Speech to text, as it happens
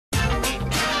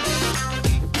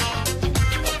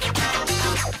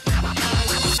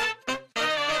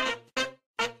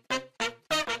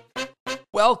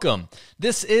Welcome.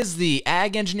 This is the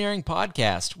Ag Engineering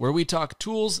Podcast, where we talk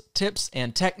tools, tips,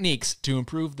 and techniques to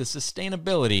improve the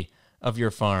sustainability of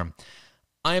your farm.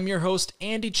 I am your host,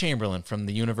 Andy Chamberlain from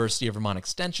the University of Vermont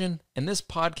Extension, and this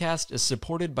podcast is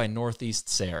supported by Northeast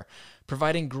SARE,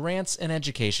 providing grants and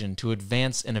education to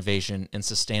advance innovation in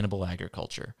sustainable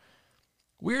agriculture.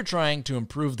 We're trying to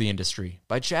improve the industry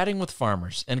by chatting with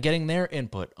farmers and getting their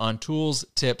input on tools,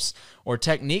 tips, or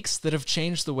techniques that have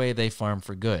changed the way they farm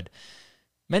for good.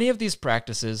 Many of these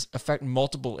practices affect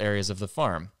multiple areas of the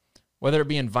farm. Whether it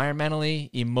be environmentally,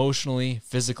 emotionally,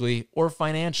 physically, or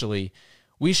financially,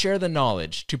 we share the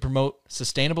knowledge to promote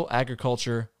sustainable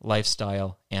agriculture,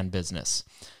 lifestyle, and business.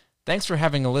 Thanks for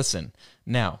having a listen.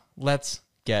 Now, let's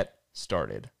get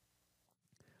started.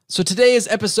 So today's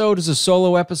episode is a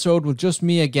solo episode with just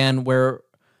me again, where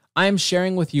I'm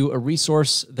sharing with you a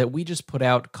resource that we just put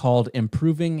out called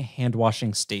Improving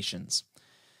Handwashing Stations.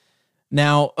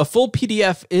 Now, a full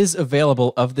PDF is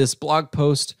available of this blog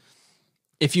post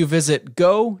if you visit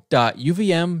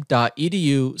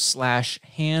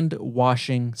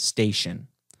go.uvm.edu/handwashingstation.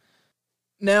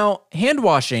 Now, hand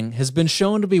washing has been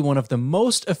shown to be one of the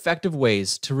most effective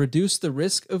ways to reduce the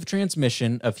risk of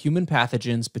transmission of human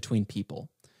pathogens between people.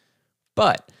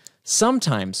 But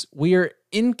sometimes we are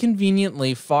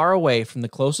inconveniently far away from the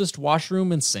closest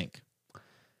washroom and sink.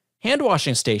 Hand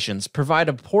washing stations provide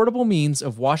a portable means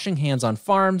of washing hands on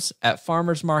farms, at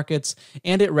farmers markets,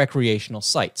 and at recreational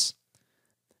sites.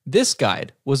 This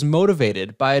guide was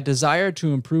motivated by a desire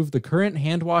to improve the current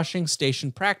hand washing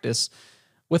station practice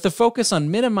with a focus on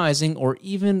minimizing or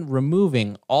even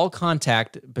removing all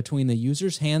contact between the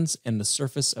user's hands and the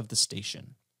surface of the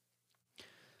station.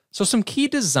 So some key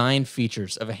design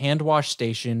features of a hand wash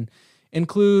station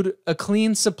include a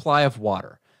clean supply of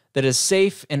water that is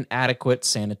safe and adequate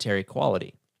sanitary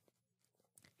quality.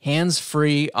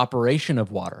 Hands-free operation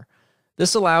of water.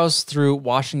 This allows through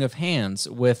washing of hands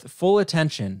with full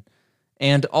attention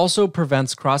and also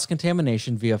prevents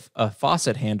cross-contamination via a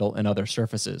faucet handle and other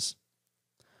surfaces.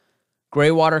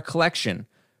 Gray water collection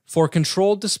for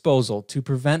controlled disposal to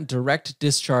prevent direct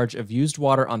discharge of used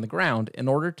water on the ground in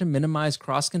order to minimize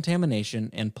cross-contamination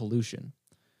and pollution.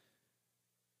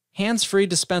 Hands-free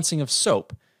dispensing of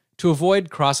soap to avoid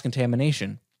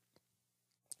cross-contamination.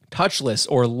 Touchless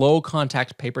or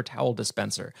low-contact paper towel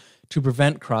dispenser to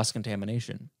prevent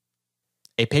cross-contamination.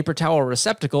 A paper towel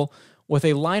receptacle with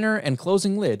a liner and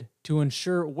closing lid to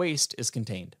ensure waste is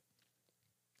contained.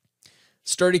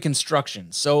 Sturdy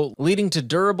construction, so leading to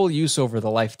durable use over the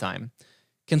lifetime.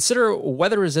 Consider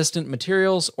weather-resistant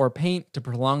materials or paint to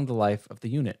prolong the life of the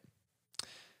unit.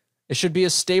 It should be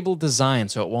a stable design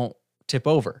so it won't tip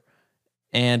over,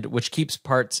 and which keeps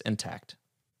parts intact.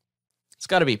 It's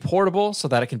got to be portable so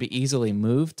that it can be easily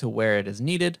moved to where it is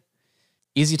needed,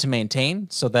 easy to maintain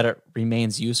so that it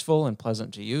remains useful and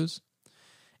pleasant to use,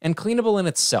 and cleanable in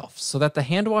itself so that the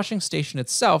hand washing station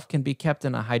itself can be kept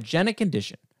in a hygienic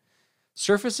condition.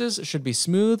 Surfaces should be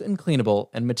smooth and cleanable,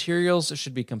 and materials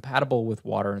should be compatible with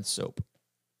water and soap.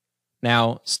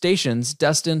 Now, stations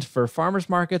destined for farmers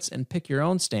markets and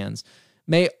pick-your-own stands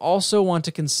may also want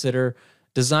to consider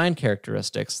design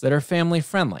characteristics that are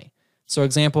family-friendly. So,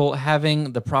 example,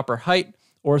 having the proper height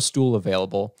or stool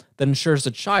available that ensures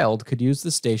a child could use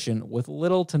the station with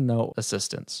little to no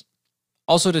assistance.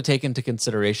 Also to take into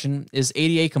consideration is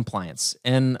ADA compliance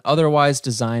and otherwise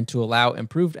designed to allow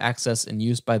improved access and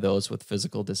use by those with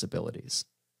physical disabilities.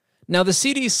 Now, the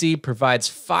CDC provides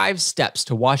 5 steps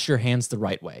to wash your hands the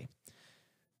right way.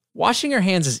 Washing your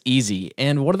hands is easy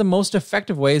and one of the most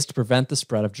effective ways to prevent the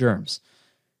spread of germs.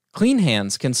 Clean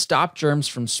hands can stop germs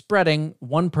from spreading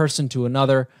one person to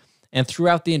another and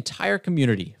throughout the entire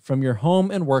community, from your home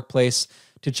and workplace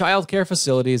to childcare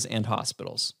facilities and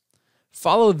hospitals.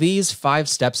 Follow these 5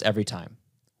 steps every time.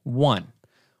 1.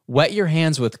 Wet your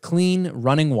hands with clean,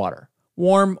 running water,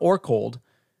 warm or cold.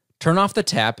 Turn off the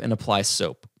tap and apply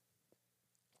soap.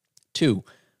 2.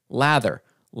 Lather.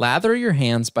 Lather your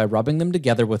hands by rubbing them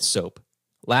together with soap.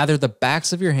 Lather the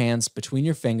backs of your hands between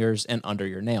your fingers and under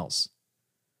your nails.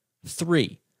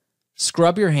 3.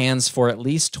 Scrub your hands for at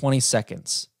least 20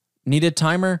 seconds. Need a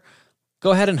timer?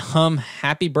 Go ahead and hum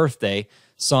Happy Birthday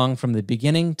song from the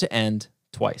beginning to end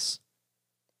twice.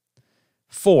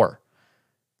 4.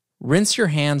 Rinse your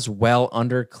hands well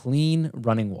under clean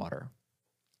running water.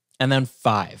 And then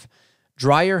 5.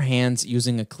 Dry your hands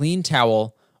using a clean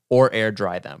towel or air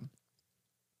dry them.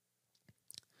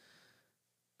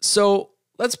 So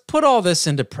let's put all this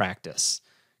into practice.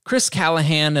 Chris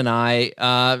Callahan and I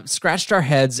scratched our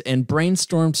heads and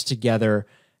brainstormed together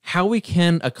how we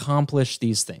can accomplish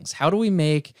these things. How do we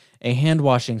make a hand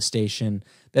washing station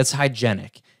that's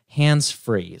hygienic,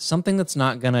 hands-free, something that's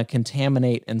not going to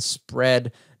contaminate and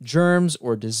spread germs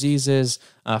or diseases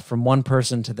from one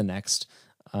person to the next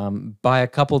by a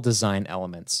couple design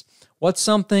elements. What's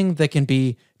something that can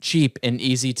be cheap and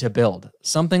easy to build?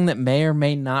 Something that may or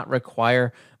may not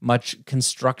require much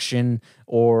construction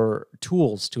or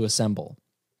tools to assemble.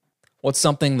 What's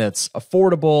something that's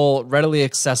affordable, readily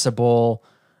accessible,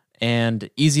 and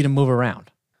easy to move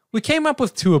around? We came up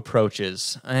with two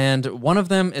approaches, and one of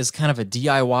them is kind of a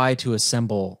DIY to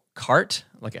assemble cart,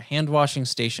 like a hand washing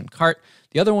station cart.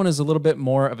 The other one is a little bit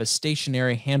more of a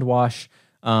stationary hand wash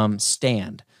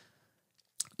stand.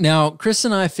 Now, Chris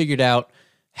and I figured out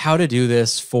how to do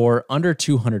this for under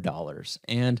 $200.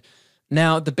 And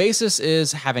now the basis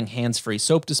is having hands-free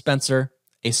soap dispenser,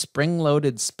 a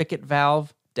spring-loaded spigot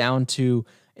valve down to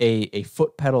a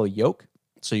foot pedal yoke.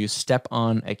 So you step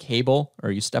on a cable,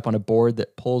 or you step on a board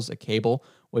that pulls a cable,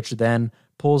 which then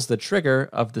pulls the trigger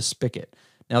of the spigot.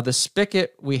 Now the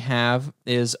spigot we have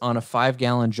is on a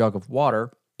 5-gallon jug of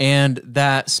water, and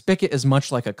that spigot is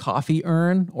much like a coffee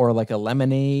urn or like a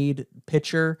lemonade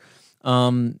pitcher.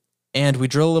 And we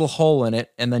drill a little hole in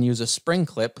it and then use a spring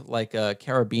clip, like a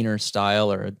carabiner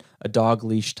style or a dog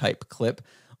leash type clip,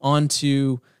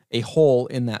 onto a hole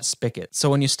in that spigot. So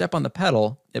when you step on the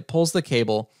pedal, it pulls the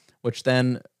cable, which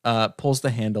then pulls the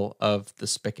handle of the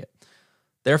spigot.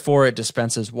 Therefore, it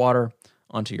dispenses water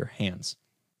onto your hands.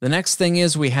 The next thing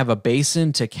is we have a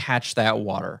basin to catch that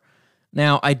water.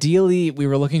 Now, ideally, we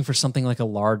were looking for something like a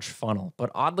large funnel,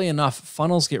 but oddly enough,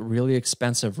 funnels get really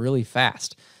expensive really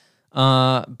fast.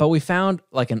 But we found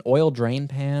like an oil drain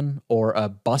pan or a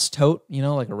bus tote,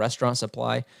 like a restaurant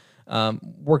supply,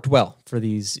 worked well for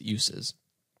these uses.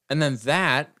 And then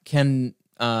that can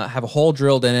have a hole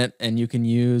drilled in it, and you can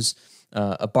use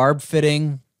a barb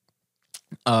fitting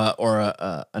or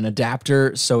an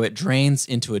adapter so it drains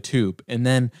into a tube. And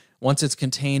then once it's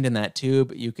contained in that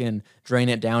tube, you can drain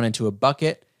it down into a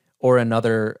bucket or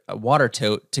another water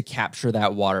tote to capture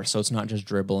that water so it's not just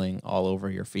dribbling all over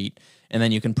your feet. And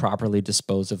then you can properly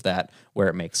dispose of that where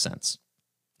it makes sense.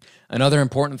 Another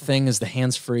important thing is the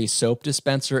hands-free soap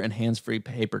dispenser and hands-free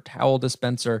paper towel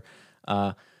dispenser.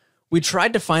 We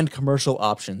tried to find commercial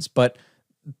options, but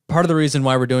part of the reason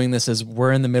why we're doing this is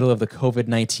we're in the middle of the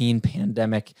COVID-19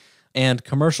 pandemic, and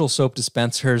commercial soap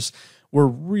dispensers were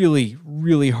really,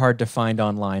 really hard to find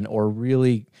online or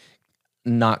really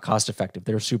not cost effective.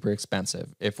 They're super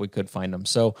expensive if we could find them.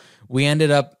 So we ended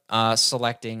up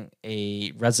selecting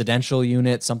a residential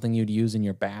unit, something you'd use in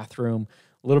your bathroom,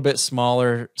 a little bit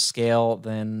smaller scale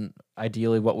than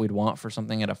ideally what we'd want for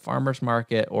something at a farmer's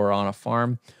market or on a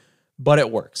farm, but it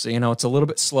works. It's a little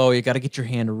bit slow. You got to get your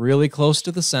hand really close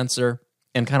to the sensor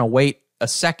and kind of wait a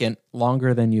second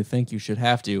longer than you think you should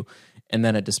have to, and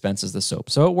then it dispenses the soap.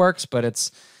 So it works, but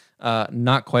it's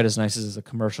not quite as nice as a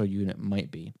commercial unit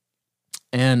might be.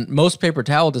 And most paper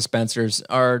towel dispensers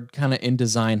are kind of in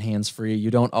design hands-free.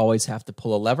 You don't always have to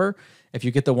pull a lever. If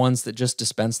you get the ones that just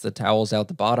dispense the towels out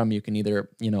the bottom, you can either,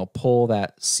 pull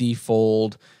that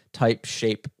C-fold type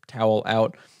shape towel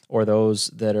out, or those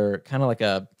that are kind of like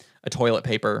a toilet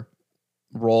paper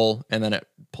roll, and then it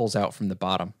pulls out from the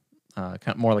bottom, kind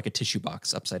of more like a tissue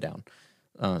box upside down.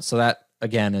 So that,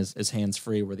 again, is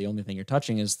hands-free, where the only thing you're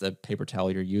touching is the paper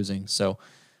towel you're using. So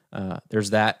there's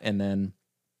that, and then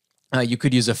you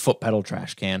could use a foot pedal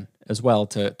trash can as well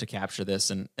to capture this,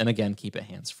 and again, keep it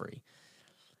hands-free.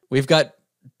 We've got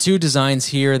two designs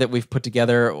here that we've put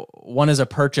together. One is a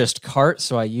purchased cart,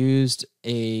 so I used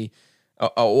a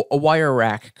wire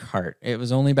rack cart. It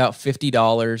was only about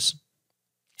 $50,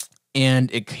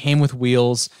 and it came with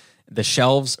wheels. The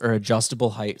shelves are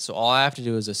adjustable height, so all I have to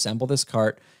do is assemble this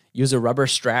cart, use a rubber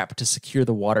strap to secure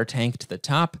the water tank to the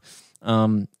top,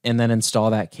 and then install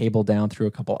that cable down through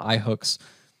a couple eye hooks,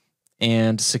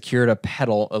 and secured a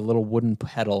pedal, a little wooden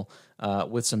pedal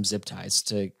with some zip ties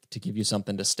to give you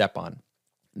something to step on.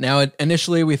 Now,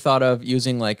 initially we thought of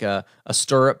using like a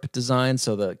stirrup design,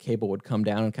 so the cable would come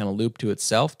down and kind of loop to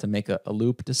itself to make a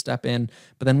loop to step in,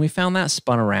 but then we found that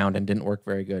spun around and didn't work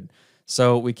very good.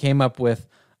 So we came up with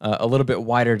a little bit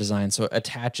wider design, so it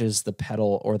attaches the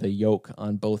pedal or the yoke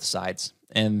on both sides,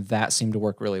 and that seemed to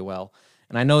work really well.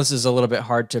 And I know this is a little bit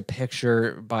hard to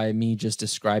picture by me just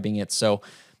describing it, so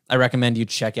I recommend you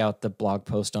check out the blog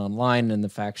post online and the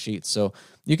fact sheet so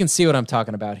you can see what I'm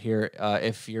talking about here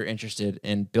if you're interested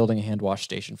in building a hand wash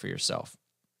station for yourself.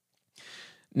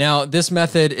 Now, this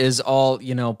method is all,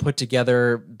 put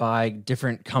together by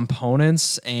different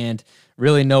components, and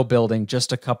really no building,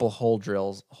 just a couple hole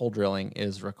drilling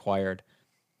is required.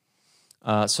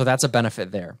 So that's a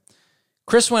benefit there.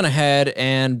 Chris went ahead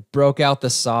and broke out the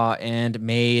saw and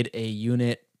made a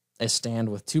unit a stand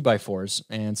with 2x4s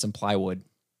and some plywood.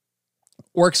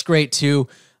 Works great too.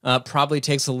 Probably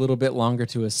takes a little bit longer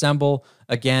to assemble.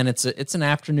 Again, it's an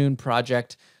afternoon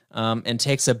project, and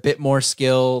takes a bit more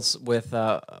skills with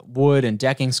wood and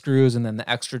decking screws, and then the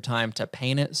extra time to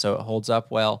paint it so it holds up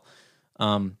well.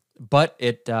 But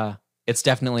it's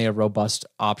definitely a robust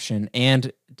option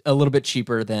and a little bit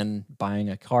cheaper than buying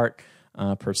a cart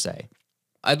per se.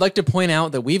 I'd like to point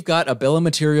out that we've got a bill of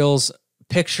materials,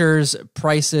 pictures,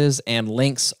 prices, and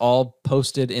links all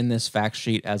posted in this fact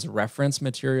sheet as reference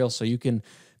material, so you can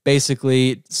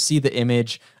basically see the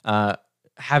image,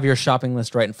 have your shopping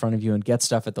list right in front of you, and get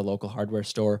stuff at the local hardware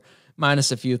store,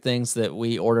 minus a few things that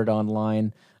we ordered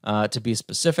online. To be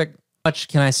specific, much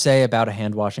can I say about a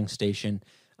hand washing station?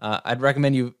 I'd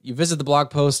recommend you visit the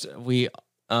blog post.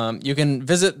 You can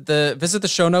visit the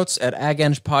show notes at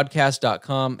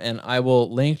agengepodcast.com, and I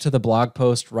will link to the blog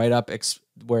post right up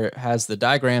where it has the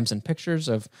diagrams and pictures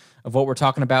of what we're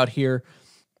talking about here.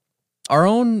 Our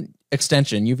own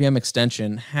extension, UVM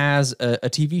Extension, has a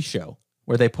TV show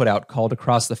where they put out called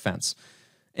Across the Fence,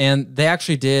 and they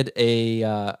actually did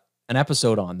an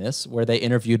episode on this where they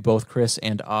interviewed both Chris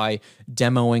and I,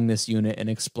 demoing this unit and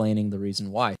explaining the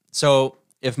reason why. So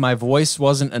if my voice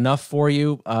wasn't enough for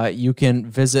you, you can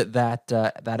visit that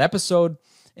episode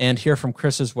and hear from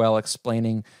Chris as well,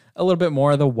 explaining a little bit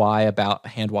more of the why about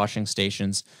hand washing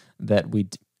stations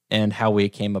and how we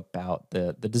came about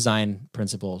the design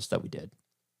principles that we did.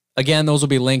 Again, those will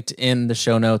be linked in the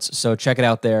show notes, so check it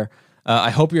out there.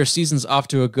 I hope your season's off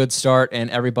to a good start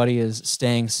and everybody is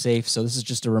staying safe. So this is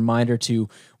just a reminder to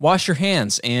wash your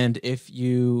hands. And if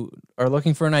you are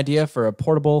looking for an idea for a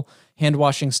portable hand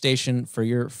washing station for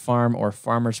your farm or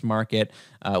farmer's market,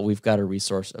 we've got a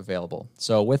resource available.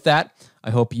 So with that,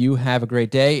 I hope you have a great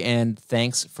day, and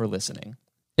thanks for listening.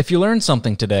 If you learned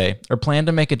something today or plan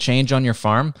to make a change on your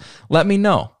farm, let me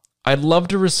know. I'd love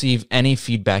to receive any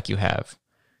feedback you have.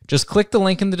 Just click the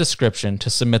link in the description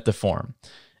to submit the form.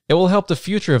 It will help the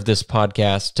future of this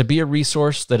podcast to be a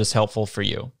resource that is helpful for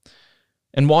you.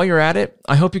 And while you're at it,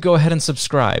 I hope you go ahead and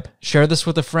subscribe, share this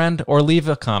with a friend, or leave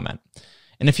a comment.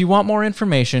 And if you want more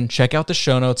information, check out the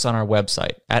show notes on our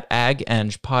website at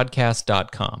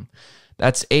agengepodcast.com.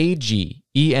 That's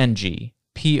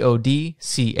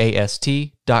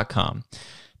agengpodcast.com.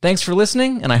 Thanks for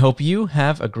listening, and I hope you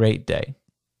have a great day.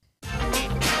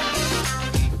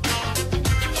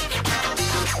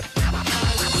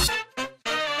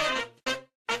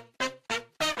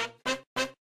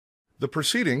 The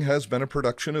proceeding has been a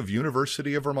production of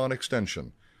University of Vermont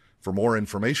Extension. For more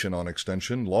information on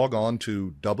Extension, log on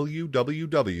to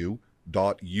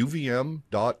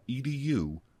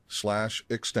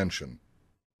www.uvm.edu/extension.